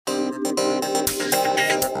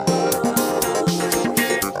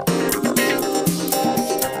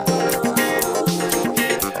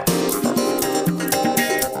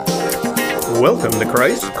Welcome to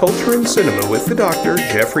Christ, Culture, and Cinema with the Dr.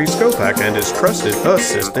 Jeffrey Skopak and his trusted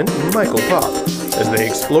assistant, Michael Pop, as they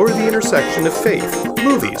explore the intersection of faith,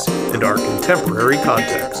 movies, and our contemporary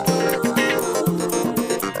context.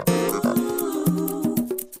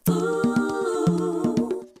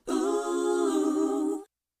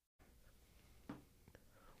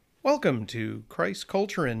 Welcome to Christ,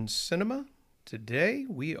 Culture, and Cinema. Today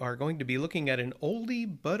we are going to be looking at an oldie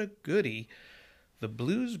but a goodie, The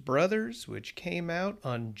Blues Brothers, which came out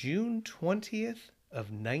on June 20th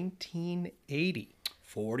of 1980.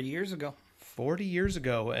 40 years ago. 40 years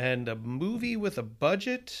ago, and a movie with a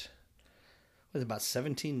budget. It was about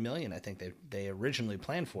 17 million, I think they originally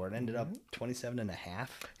planned for. It ended up 27 and a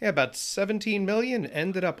half. Yeah, about 17 million,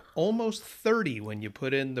 ended up almost 30 when you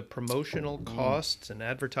put in the promotional costs and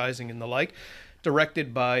advertising and the like.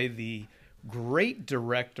 Directed by the great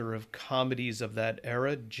director of comedies of that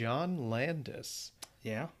era, John Landis.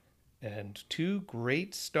 Yeah. And two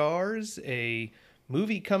great stars, a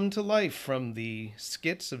movie come to life from the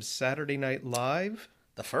skits of Saturday Night Live.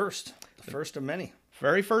 The first of many.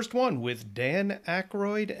 Very first one, with Dan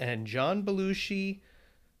Aykroyd and John Belushi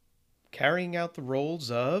carrying out the roles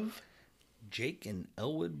of Jake and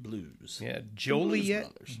Elwood Blues. Yeah, Joliet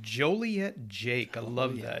Jake. I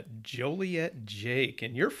love that. Joliet Jake.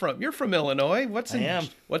 And you're from Illinois. What's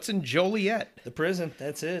in Joliet? The prison.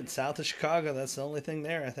 That's it. South of Chicago. That's the only thing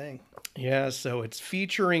there, I think. Yeah, so it's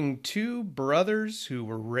featuring two brothers who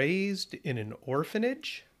were raised in an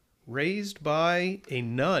orphanage, raised by a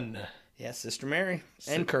nun. Yeah, Sister Mary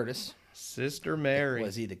and Curtis. Sister Mary.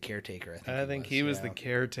 Was he the caretaker? I think he was the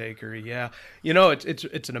caretaker, yeah. You know,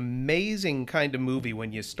 it's an amazing kind of movie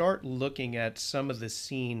when you start looking at some of the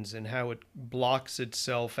scenes and how it blocks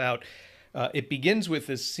itself out. It begins with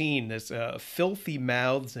this scene, this filthy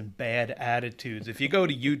mouths and bad attitudes. If you go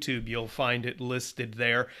to YouTube, you'll find it listed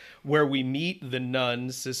there, where we meet the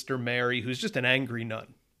nun, Sister Mary, who's just an angry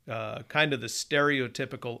nun. Kind of the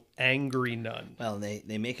stereotypical angry nun. Well,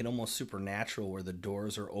 they make it almost supernatural where the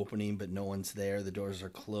doors are opening but no one's there. The doors are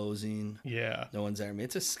closing. Yeah. No one's there. I mean,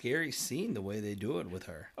 it's a scary scene the way they do it with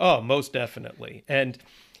her. Oh, most definitely. And,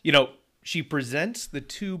 you know, she presents the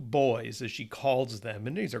two boys, as she calls them,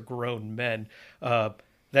 and these are grown men,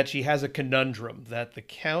 that she has a conundrum, that the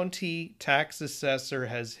county tax assessor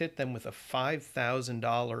has hit them with a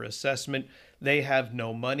 $5,000 assessment. They have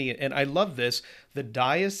no money. And I love this. The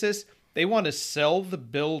diocese, they want to sell the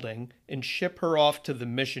building and ship her off to the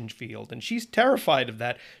mission field. And she's terrified of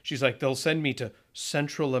that. She's like, they'll send me to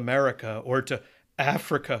Central America or to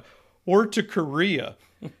Africa or to Korea.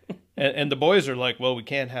 and the boys are like, well, we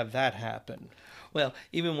can't have that happen. Well,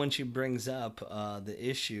 even when she brings up the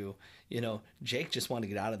issue, you know, Jake just wanted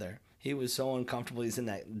to get out of there. He was so uncomfortable. He's in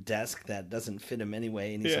that desk that doesn't fit him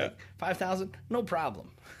anyway. And he's like, 5,000? No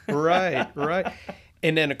problem. Right.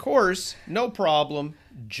 And then, of course, no problem,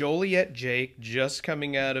 Joliet Jake just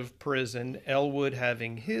coming out of prison, Elwood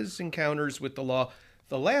having his encounters with the law.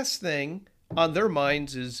 The last thing on their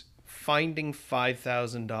minds is finding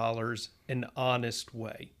 $5,000 an honest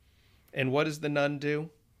way. And what does the nun do?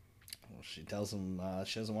 Well, she tells him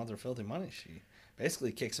she doesn't want their filthy money. She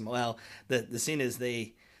basically kicks him. Well, the scene is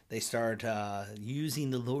they start using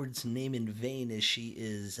the Lord's name in vain as she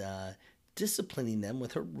is disciplining them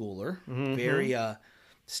with her ruler. Mm-hmm. Very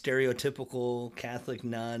stereotypical Catholic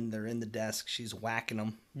nun. They're in the desk. She's whacking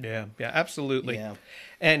them. Yeah, absolutely. Yeah.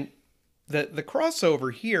 And the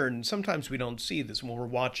crossover here, and sometimes we don't see this when we're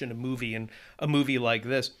watching a movie, and a movie like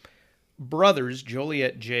this, brothers,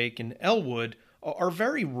 Joliet Jake and Elwood, are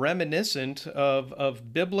very reminiscent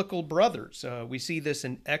of biblical brothers. We see this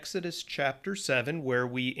in Exodus chapter 7, where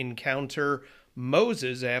we encounter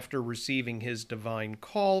Moses after receiving his divine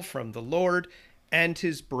call from the Lord and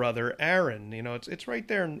his brother Aaron. You know, it's right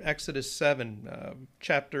there in Exodus 7,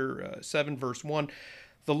 chapter 7, verse 1.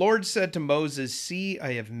 The Lord said to Moses, "See,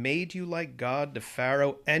 I have made you like God to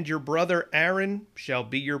Pharaoh, and your brother Aaron shall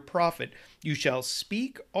be your prophet. You shall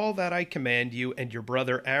speak all that I command you, and your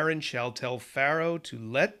brother Aaron shall tell Pharaoh to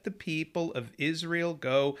let the people of Israel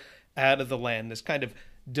go out of the land." This kind of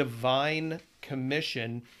divine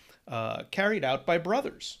commission carried out by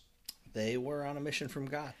brothers. They were on a mission from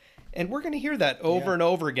God. And we're going to hear that over and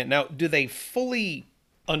over again. Now, do they fully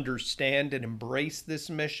understand and embrace this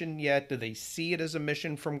mission yet? Do they see it as a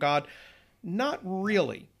mission from God? Not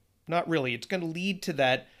really. It's going to lead to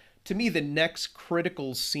that, to me, the next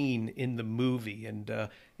critical scene in the movie. And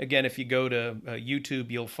again, if you go to YouTube,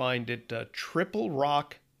 you'll find it, Triple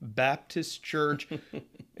Rock Baptist Church.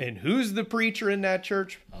 And who's the preacher in that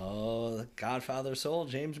church? Oh, the Godfather soul,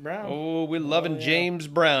 James Brown. Oh, we're loving James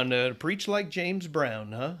Brown. Preach like James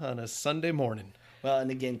Brown, huh? On a Sunday morning. Well,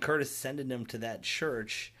 and again, Curtis sending him to that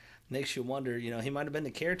church makes you wonder. He might have been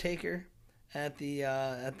the caretaker at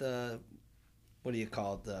the what do you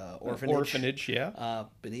call it, the orphanage? Orphanage, yeah.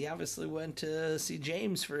 But he obviously went to see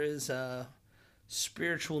James for his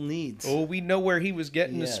spiritual needs. Oh, we know where he was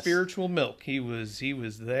getting the Yes. spiritual milk. He was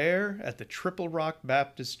there at the Triple Rock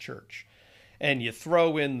Baptist Church. And you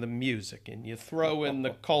throw in the music, and you throw in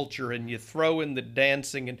the culture, and you throw in the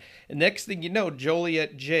dancing, and next thing you know,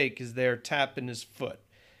 Joliet Jake is there tapping his foot.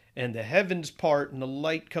 And the heavens part, and the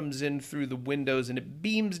light comes in through the windows, and it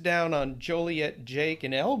beams down on Joliet Jake,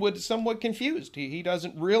 and Elwood is somewhat confused. He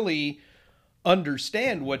doesn't really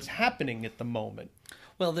understand what's happening at the moment.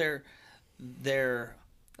 Well, I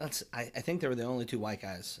think they were the only two white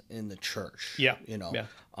guys in the church. Yeah. Yeah.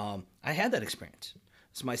 I had that experience.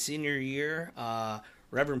 It's my senior year.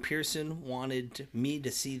 Reverend Pearson wanted me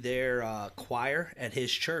to see their choir at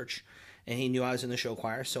his church, and he knew I was in the show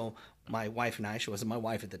choir. So my wife and I, she wasn't my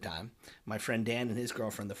wife at the time, my friend Dan and his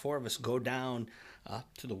girlfriend, the four of us go down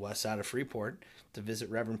to the west side of Freeport to visit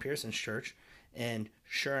Reverend Pearson's church. And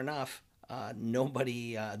sure enough,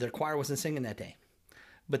 nobody, their choir wasn't singing that day.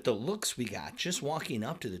 But the looks we got just walking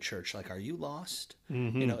up to the church, like, are you lost?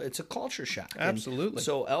 Mm-hmm. It's a culture shock. Absolutely. And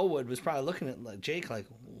so Elwood was probably looking at Jake like,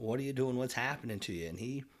 what are you doing? What's happening to you? And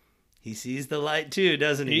he sees the light too,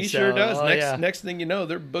 doesn't he? He sure does. Yeah. Next thing you know,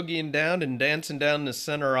 they're boogieing down and dancing down the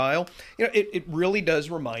center aisle. It really does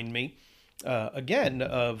remind me, again,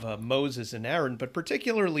 of Moses and Aaron, but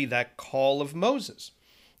particularly that call of Moses.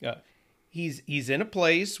 He's in a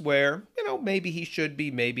place where, maybe he should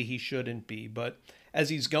be, maybe he shouldn't be, but as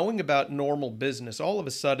he's going about normal business, all of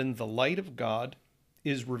a sudden the light of God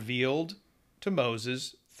is revealed to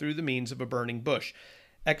Moses through the means of a burning bush.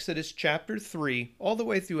 Exodus chapter 3, all the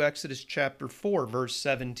way through Exodus chapter 4, verse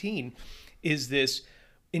 17, is this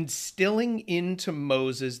instilling into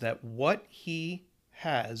Moses that what he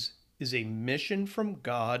has is a mission from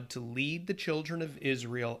God to lead the children of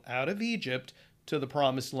Israel out of Egypt to the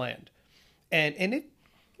promised land. And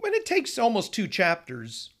when it takes almost 2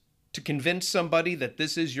 chapters to convince somebody that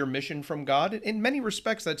this is your mission from God, in many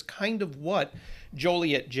respects, that's kind of what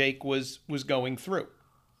Joliet Jake was going through.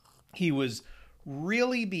 He was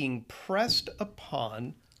really being pressed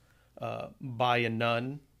upon by a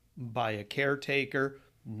nun, by a caretaker,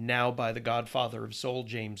 now by the godfather of soul,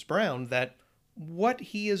 James Brown, that what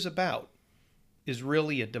he is about is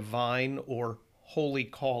really a divine or holy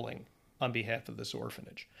calling on behalf of this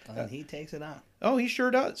orphanage. And he takes it on. Oh, he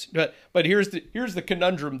sure does. But here's the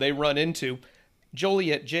conundrum they run into.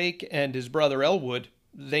 Joliet Jake and his brother Elwood,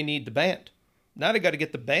 they need the band. Now they got to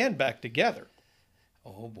get the band back together.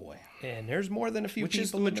 Oh boy. And there's more than a few Which people.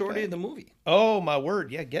 is the majority of the movie. Oh my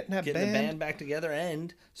word! Yeah, getting the band back together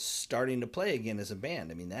and starting to play again as a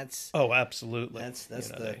band. I mean, that's absolutely. That's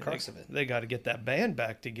the crux of it. They got to get that band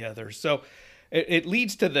back together. So it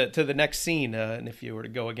leads to the next scene. And if you were to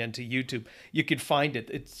go again to YouTube, you could find it.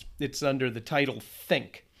 It's under the title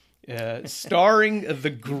 "Think," starring the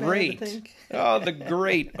great the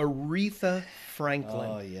great Aretha Franklin.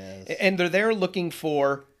 Oh yes. And they're there looking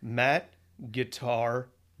for Matt Guitar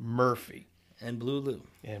Murphy. And Blue Lou.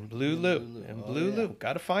 And Blue Lou.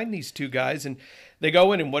 Got to find these two guys. And they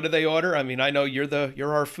go in, and what do they order? I mean, I know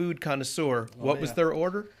you're our food connoisseur. What was their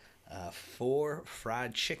order? 4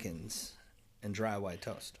 fried chickens and dry white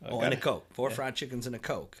toast. Okay. Oh, and a Coke. 4 fried chickens and a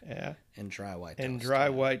Coke. Yeah. And dry white toast. And dry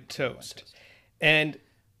white toast. And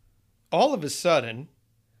all of a sudden,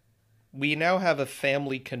 we now have a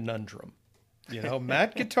family conundrum.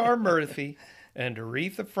 Matt Guitar Murphy and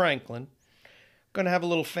Aretha Franklin going to have a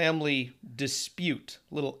little family dispute,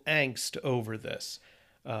 a little angst over this.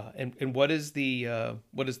 And what is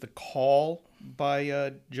the call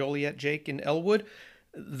by Joliet Jake and Elwood?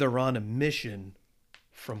 They're on a mission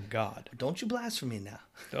from God. Don't you blaspheme now.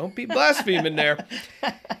 Don't be blaspheming there.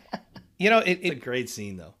 It's a great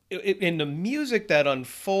scene, though. And the music that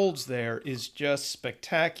unfolds there is just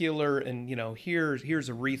spectacular. And, here's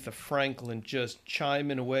Aretha Franklin just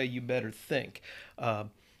chiming away, you better think.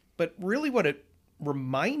 But really what it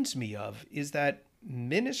reminds me of is that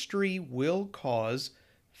ministry will cause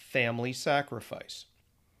family sacrifice.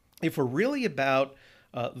 If we're really about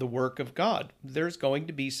the work of God, there's going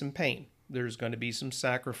to be some pain. There's going to be some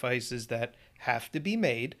sacrifices that have to be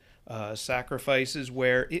made, sacrifices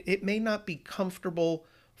where it may not be comfortable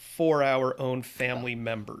for our own family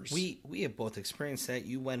members. We have both experienced that.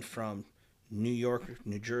 You went from New York,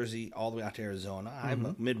 New Jersey, all the way out to Arizona. I'm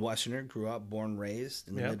a Midwesterner, grew up, born, raised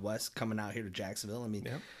in the Midwest, coming out here to Jacksonville. I mean,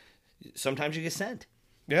 sometimes you get sent.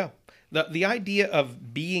 Yeah. The idea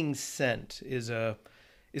of being sent is a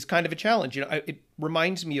is kind of a challenge. It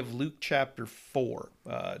reminds me of Luke chapter 4.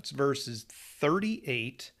 It's verses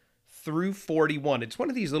 38 through 41. It's one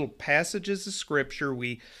of these little passages of scripture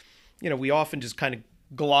we often just kind of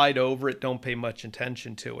glide over it, don't pay much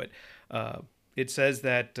attention to it. It says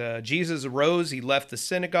that Jesus arose, he left the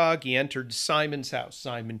synagogue, he entered Simon's house,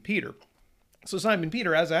 Simon Peter. So Simon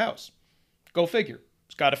Peter has a house. Go figure.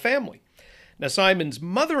 He's got a family. Now Simon's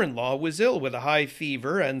mother-in-law was ill with a high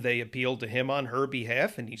fever, and they appealed to him on her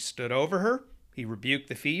behalf, and he stood over her. He rebuked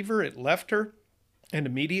the fever, it left her, and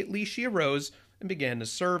immediately she arose and began to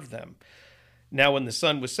serve them. Now when the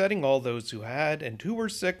sun was setting, all those who had and who were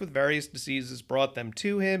sick with various diseases brought them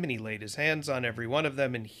to him, and he laid his hands on every one of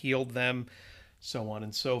them and healed them, so on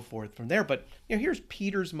and so forth from there. But here's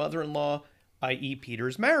Peter's mother-in-law, i.e.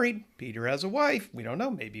 Peter's married. Peter has a wife. We don't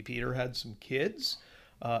know. Maybe Peter had some kids.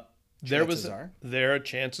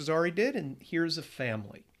 Chances are he did, and here's a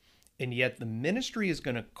family. And yet the ministry is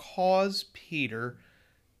going to cause Peter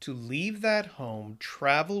to leave that home,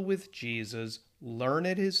 travel with Jesus, learn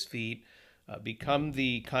at his feet, become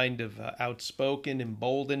the kind of outspoken,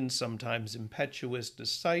 emboldened, sometimes impetuous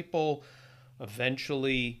disciple,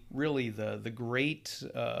 eventually really the great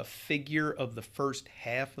figure of the first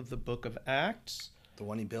half of the book of Acts. The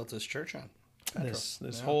one he built his church on.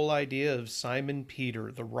 This whole idea of Simon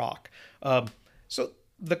Peter, the rock. So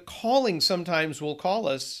the calling sometimes will call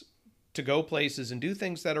us to go places and do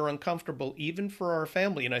things that are uncomfortable, even for our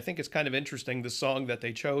family. And I think it's kind of interesting, the song that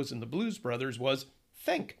they chose in the Blues Brothers was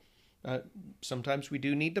Think. Sometimes we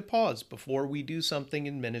do need to pause before we do something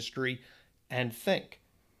in ministry and think.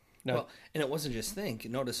 No. Well, and it wasn't just think.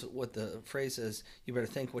 Notice what the phrase is, you better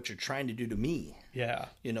think what you're trying to do to me. Yeah.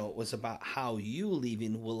 It was about how you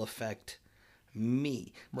leaving will affect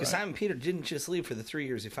me. Because Right. Simon Peter didn't just leave for the 3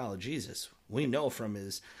 years he followed Jesus. We know from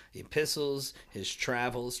his epistles, his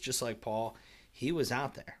travels, just like Paul, he was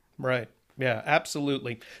out there. Right. Yeah,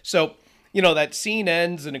 absolutely. So, that scene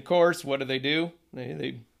ends, and of course, what do?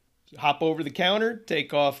 They hop over the counter,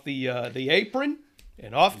 take off the apron,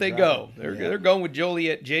 and off they go. They're going with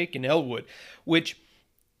Joliet, Jake, and Elwood, which,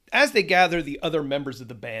 as they gather the other members of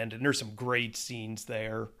the band, and there's some great scenes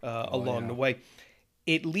there along the way,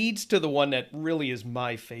 it leads to the one that really is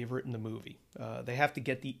my favorite in the movie. They have to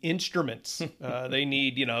get the instruments. They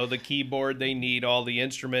need, the keyboard. They need all the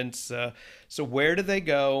instruments. So where do they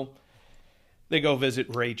go? They go visit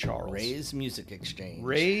Ray Charles. Ray's Music Exchange.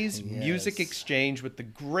 Ray's Music Exchange with the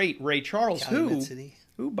great Ray Charles,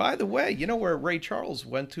 who, by the way, where Ray Charles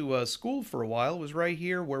went to school for a while was right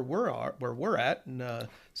here where we're at in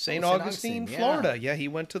St. Augustine, Florida. Yeah, he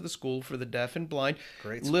went to the school for the deaf and blind.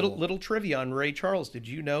 Great school. Little trivia on Ray Charles. Did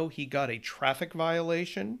you know he got a traffic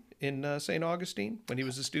violation in St. Augustine when he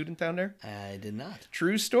was a student down there? I did not.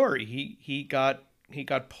 True story. He got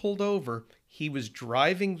pulled over. He was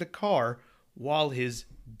driving the car while his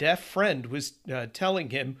deaf friend was telling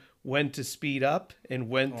him when to speed up and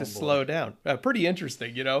when to slow down. Pretty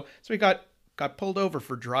interesting, So he got pulled over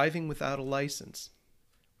for driving without a license.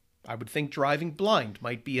 I would think driving blind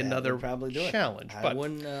might be another challenge. I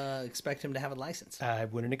wouldn't expect him to have a license. I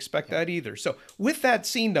wouldn't expect that either. So with that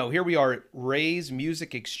scene, though, here we are at Ray's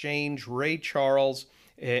Music Exchange, Ray Charles,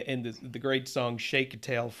 and the great song Shake a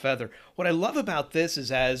Tail Feather. What I love about this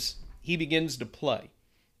is as he begins to play,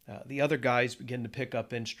 the other guys begin to pick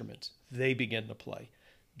up instruments. They begin to play.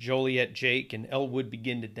 Joliet, Jake, and Elwood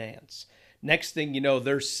begin to dance. Next thing you know,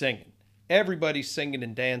 they're singing. Everybody's singing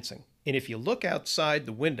and dancing. And if you look outside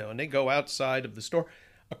the window, and they go outside of the store,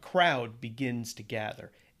 a crowd begins to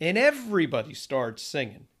gather. And everybody starts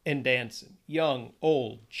singing and dancing. Young,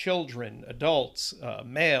 old, children, adults,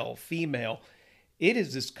 male, female. It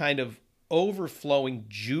is this kind of overflowing,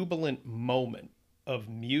 jubilant moment of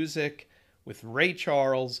music with Ray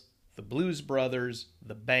Charles, the Blues Brothers,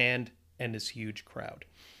 the band, and this huge crowd.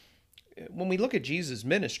 When we look at Jesus'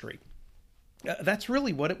 ministry, that's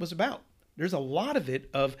really what it was about. There's a lot of it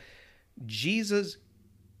of Jesus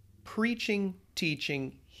preaching,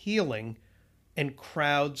 teaching, healing, and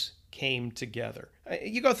crowds came together.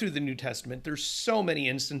 You go through the New Testament, there's so many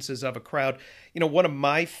instances of a crowd. One of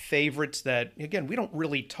my favorites that, again, we don't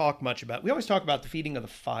really talk much about. We always talk about the feeding of the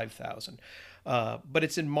 5,000. But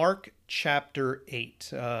it's in Mark chapter 8.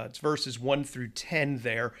 It's verses 1 through 10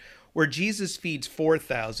 there, where Jesus feeds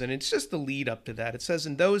 4,000. It's just the lead up to that. It says,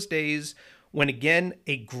 in those days, when again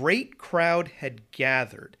a great crowd had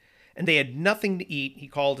gathered, and they had nothing to eat, he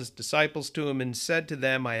called his disciples to him and said to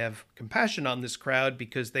them, I have compassion on this crowd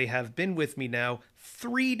because they have been with me now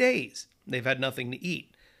 3 days. They've had nothing to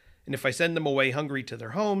eat. And if I send them away hungry to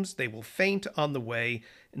their homes, they will faint on the way,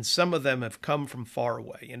 and some of them have come from far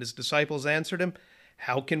away. And his disciples answered him,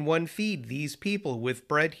 How can one feed these people with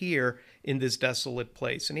bread here in this desolate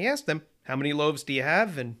place? And he asked them, how many loaves do you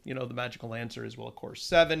have? And, the magical answer is, well, of course,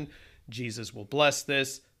 7. Jesus will bless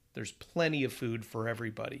this. There's plenty of food for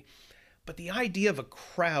everybody. But the idea of a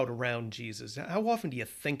crowd around Jesus, how often do you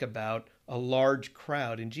think about a large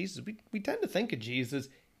crowd in Jesus? We tend to think of Jesus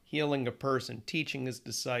healing a person, teaching his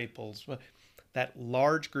disciples, that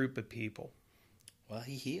large group of people. Well,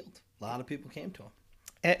 he healed. A lot of people came to him.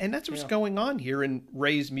 And that's what's going on here in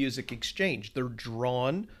Ray's Music Exchange. They're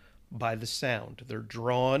drawn by the sound. They're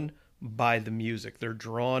drawn by the music. They're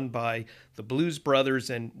drawn by the Blues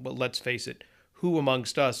Brothers. And, well, let's face it, who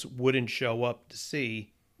amongst us wouldn't show up to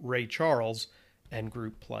see Ray Charles and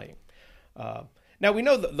group playing? Now, we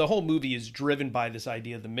know that the whole movie is driven by this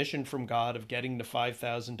idea of the mission from God of getting the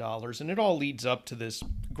 $5,000. And it all leads up to this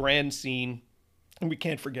grand scene. And we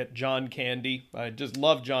can't forget John Candy. I just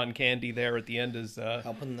love John Candy there at the end as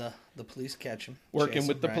helping the police catch him, working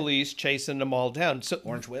with the police, chasing them all down. So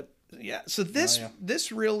Orange Whip. Yeah. So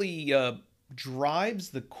this really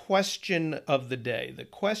drives the question of the day, the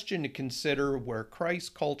question to consider where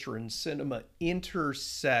Christ culture and cinema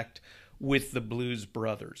intersect with the Blues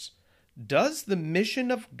Brothers. Does the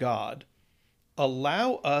mission of God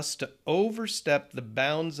allow us to overstep the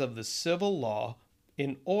bounds of the civil law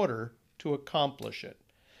in order to accomplish it?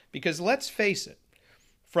 Because let's face it,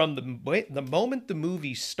 from the moment the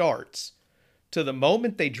movie starts to the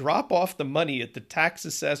moment they drop off the money at the tax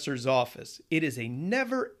assessor's office, it is a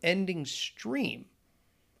never-ending stream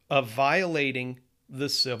of violating the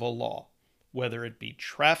civil law, whether it be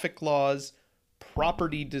traffic laws,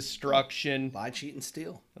 property destruction, lie, cheat, and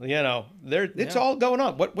steal. It's all going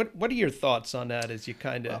on. What are your thoughts on that as you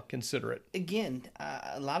kind of consider it? Again,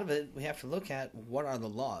 a lot of it we have to look at what are the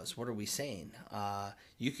laws. What are we saying?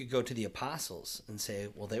 You could go to the apostles and say,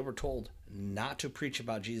 well, they were told not to preach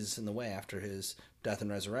about Jesus in the way after his death and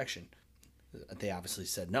resurrection. They obviously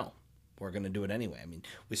said, no, we're going to do it anyway. I mean,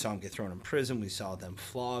 we saw them get thrown in prison. We saw them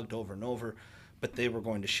flogged over and over, but they were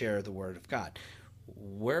going to share the word of God.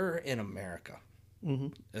 We're in America.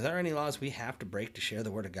 Mm-hmm. Are there any laws we have to break to share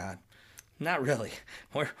the word of God? Not really.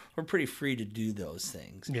 We're pretty free to do those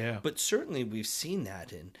things. Yeah. But certainly we've seen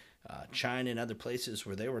that in China and other places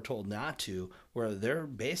where they were told not to, where they're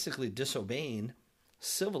basically disobeying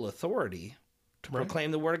civil authority to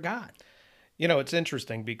proclaim the word of God. It's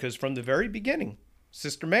interesting because from the very beginning,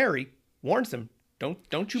 Sister Mary warns them,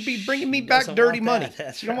 don't you be bringing me back dirty money.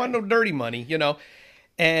 You don't want no dirty money,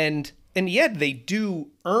 And yet they do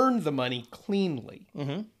earn the money cleanly.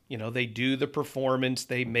 Mm-hmm. They do the performance.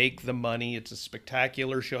 They make the money. It's a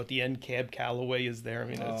spectacular show. At the end, Cab Calloway is there. I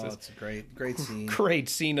mean, it's a great scene. Great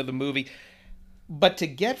scene of the movie. But to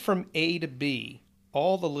get from A to B,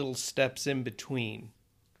 all the little steps in between,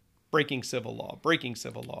 breaking civil law,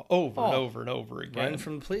 over and over and over again. Running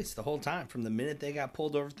from the police the whole time. From the minute they got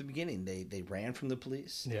pulled over at the beginning, they ran from the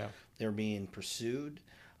police. Yeah. They were being pursued.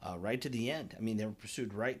 Right to the end. I mean, they were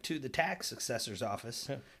pursued right to the tax assessor's office.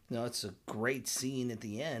 Yeah. It's a great scene at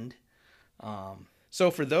the end. So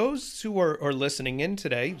for those who are listening in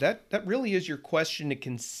today, that really is your question to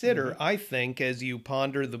consider, I think, as you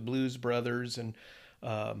ponder the Blues Brothers and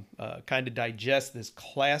kind of digest this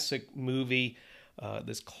classic movie,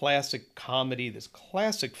 this classic comedy, this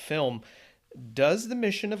classic film. Does the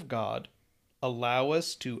mission of God allow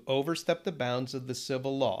us to overstep the bounds of the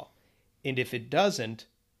civil law? And if it doesn't,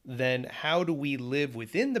 then how do we live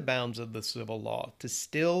within the bounds of the civil law to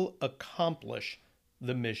still accomplish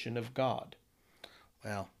the mission of God?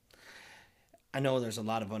 Well, I know there's a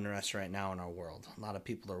lot of unrest right now in our world. A lot of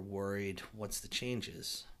people are worried what's the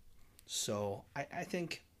changes. So I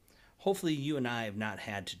think hopefully you and I have not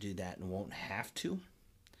had to do that and won't have to.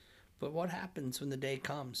 But what happens when the day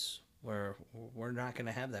comes where we're not going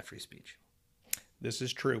to have that free speech? This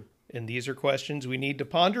is true. And these are questions we need to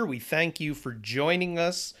ponder. We thank you for joining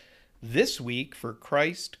us this week for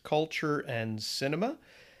Christ, Culture, and Cinema.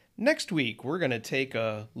 Next week, we're going to take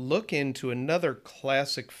a look into another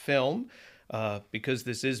classic film. Because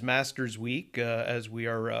this is Masters Week as we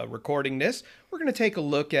are recording this, we're going to take a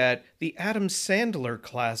look at the Adam Sandler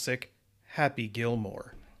classic, Happy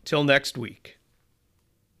Gilmore. Till next week.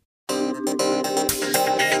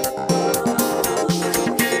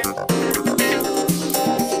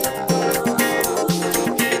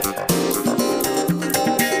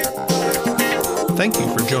 Thank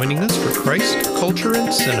you for joining us for Christ, Culture,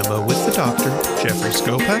 and Cinema with the Dr. Jeffrey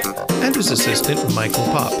Skopak and his assistant Michael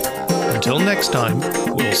Popp. Until next time,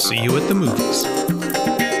 we'll see you at the movies.